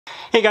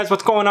Hey guys,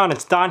 what's going on?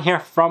 It's Don here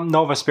from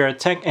Novaspirit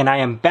Tech, and I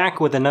am back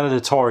with another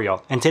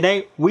tutorial. And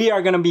today we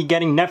are going to be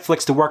getting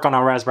Netflix to work on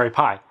our Raspberry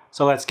Pi.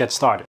 So let's get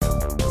started.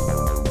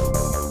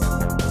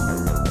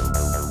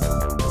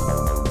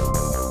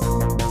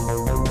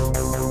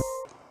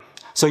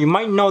 So you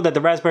might know that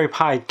the Raspberry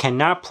Pi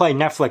cannot play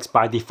Netflix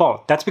by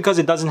default. That's because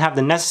it doesn't have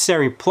the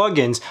necessary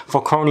plugins for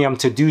Chromium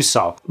to do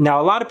so. Now,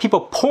 a lot of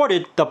people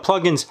ported the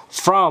plugins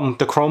from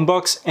the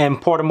Chromebooks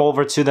and poured them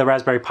over to the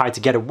Raspberry Pi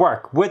to get it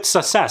work with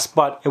success,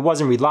 but it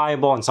wasn't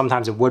reliable and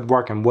sometimes it would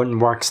work and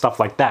wouldn't work, stuff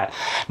like that.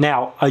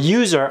 Now, a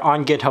user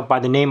on GitHub by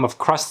the name of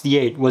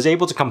Krusty8 was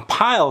able to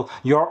compile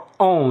your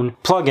own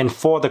plugin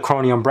for the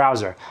Chromium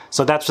browser.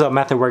 So that's the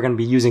method we're going to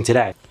be using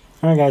today.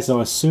 Alright guys, so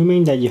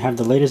assuming that you have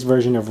the latest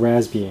version of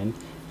Raspbian,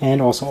 and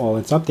also all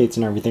its updates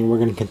and everything, we're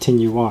going to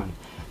continue on.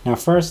 Now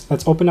first,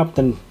 let's open up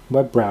the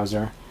web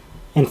browser.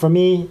 And for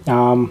me,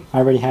 I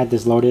already had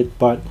this loaded,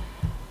 but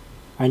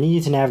I need you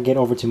to navigate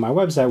over to my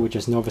website, which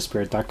is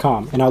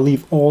novaspirit.com. And I'll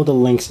leave all the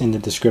links in the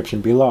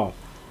description below.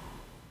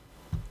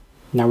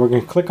 Now we're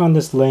going to click on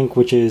this link,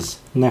 which is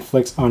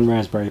Netflix on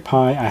Raspberry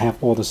Pi. I have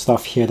all the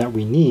stuff here that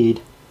we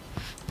need.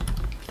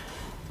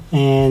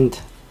 And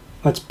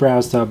let's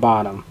browse to the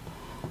bottom.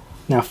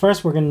 Now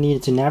first we're going to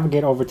need to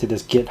navigate over to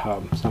this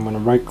GitHub. So I'm going to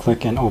right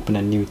click and open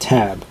a new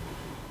tab.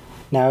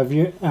 Now if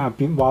you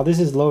while this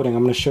is loading,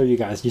 I'm going to show you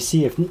guys. You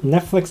see if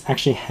Netflix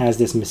actually has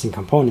this missing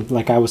component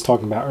like I was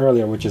talking about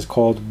earlier, which is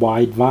called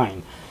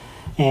widevine.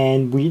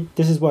 And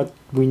this is what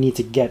we need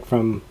to get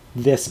from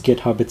this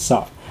GitHub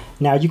itself.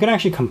 Now you can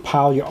actually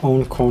compile your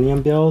own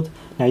Chromium build.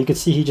 Now you can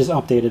see he just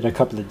updated a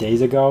couple of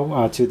days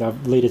ago to the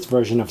latest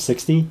version of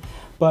 60.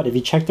 But if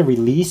you check the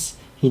release,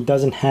 he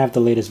doesn't have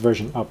the latest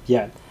version up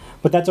yet.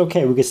 But that's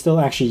okay, we can still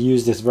actually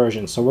use this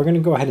version. So we're going to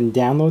go ahead and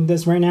download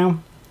this right now.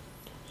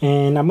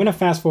 And I'm going to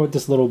fast forward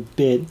this little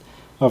bit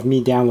of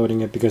me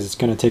downloading it because it's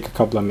going to take a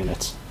couple of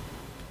minutes.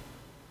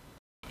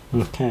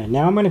 Okay,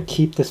 now I'm going to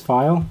keep this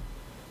file.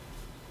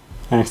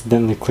 I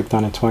accidentally clicked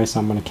on it twice, so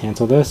I'm going to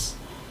cancel this.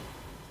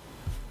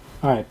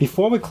 Alright,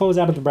 before we close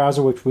out of the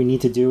browser, which we need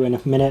to do in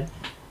a minute,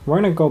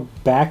 we're going to go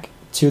back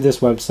to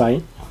this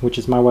website, which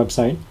is my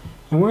website,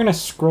 and we're going to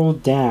scroll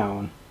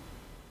down.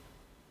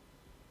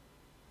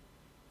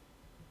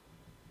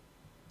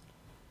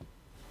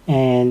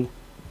 And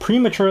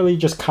prematurely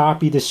just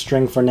copy this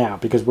string for now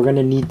because we're going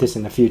to need this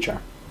in the future.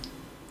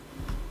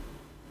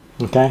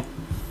 Okay.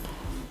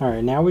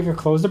 Alright, now we can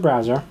close the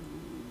browser.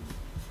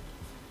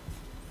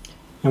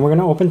 And we're going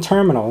to open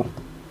Terminal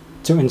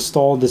to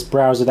install this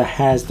browser that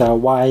has the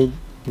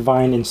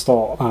widevine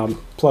install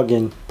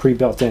plugin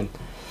pre-built in.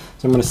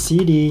 So I'm going to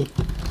cd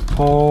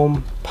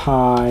home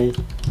pi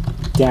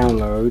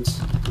downloads.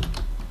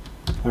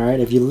 Alright,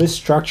 if you list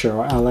structure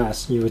or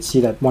ls, you would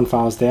see that one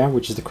file is there,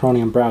 which is the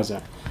Chromium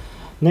browser.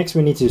 Next,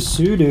 we need to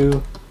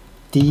sudo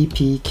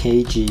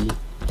dpkg-i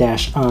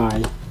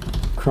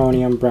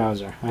Chromium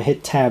browser. I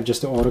hit tab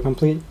just to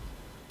autocomplete.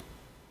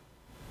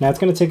 Now it's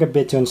going to take a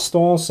bit to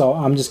install, so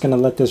I'm just going to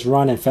let this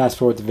run and fast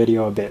forward the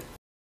video a bit.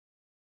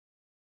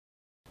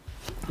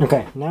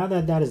 Okay, now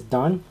that that is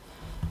done,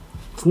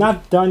 it's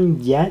not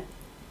done yet.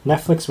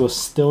 Netflix will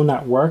still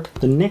not work.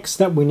 The next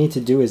step we need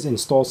to do is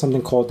install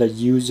something called the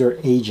user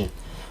agent.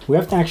 We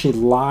have to actually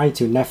lie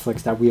to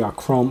Netflix that we are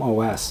Chrome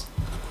OS.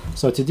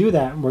 So to do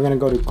that, we're going to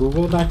go to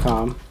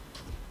google.com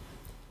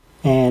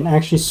and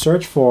actually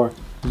search for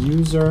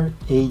user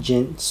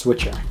agent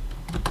switcher.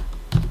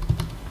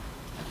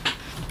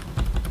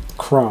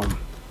 Chrome.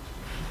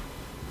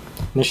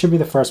 And this should be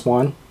the first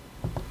one.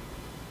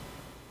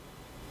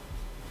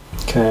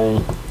 Okay,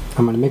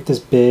 I'm going to make this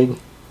big.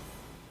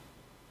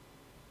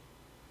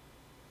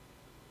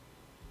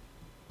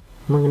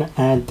 We're going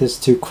to add this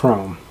to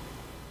Chrome.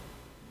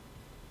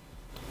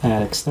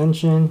 Add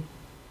extension.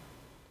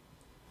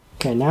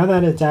 Okay, now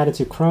that it's added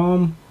to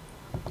Chrome,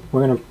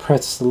 we're going to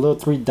press the little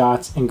three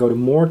dots and go to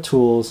More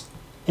Tools,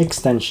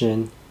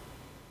 Extension,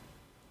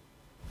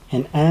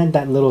 and add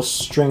that little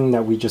string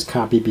that we just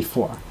copied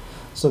before.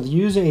 So the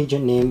user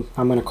agent name,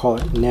 I'm going to call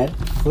it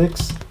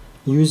Netflix.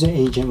 User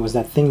agent was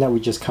that thing that we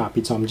just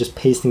copied, so I'm just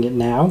pasting it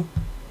now.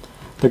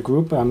 The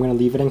group, I'm going to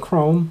leave it in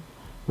Chrome.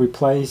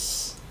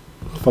 Replace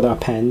for the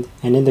append,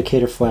 and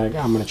indicator flag,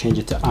 I'm going to change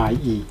it to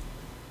IE.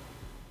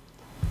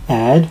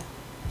 Add.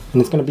 And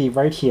it's going to be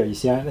right here. You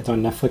see that? It's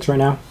on Netflix right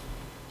now.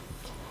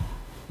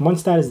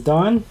 Once that is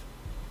done,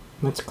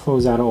 let's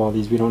close out all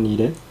these. We don't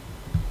need it.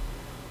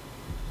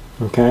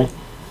 Okay.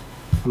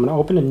 I'm going to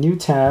open a new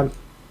tab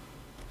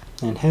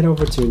and head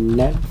over to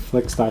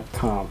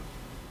netflix.com.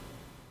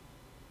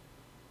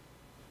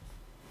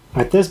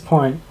 At this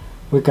point,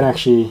 we can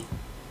actually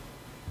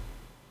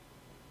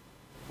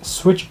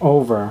switch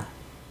over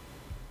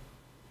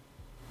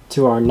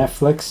to our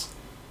Netflix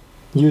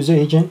user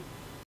agent.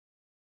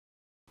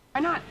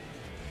 Why not?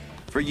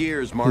 For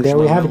years, and there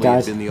we have it,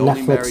 guys.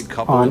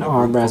 Netflix on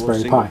our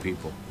Raspberry Pi.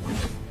 People.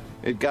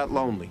 It got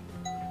lonely,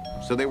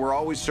 so they were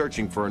always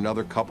searching for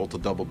another couple to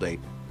double date.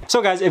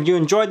 So guys, if you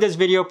enjoyed this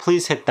video,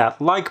 please hit that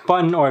like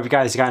button, or if you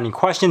guys got any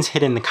questions,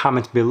 hit in the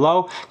comments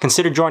below.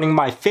 Consider joining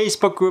my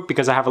Facebook group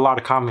because I have a lot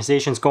of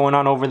conversations going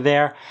on over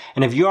there.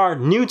 And if you are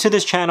new to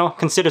this channel,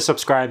 consider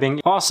subscribing.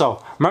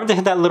 Also, remember to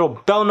hit that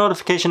little bell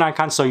notification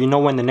icon so you know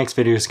when the next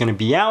video is going to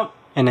be out.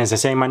 And as I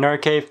say in my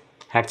nerd cave,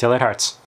 hack till it hurts.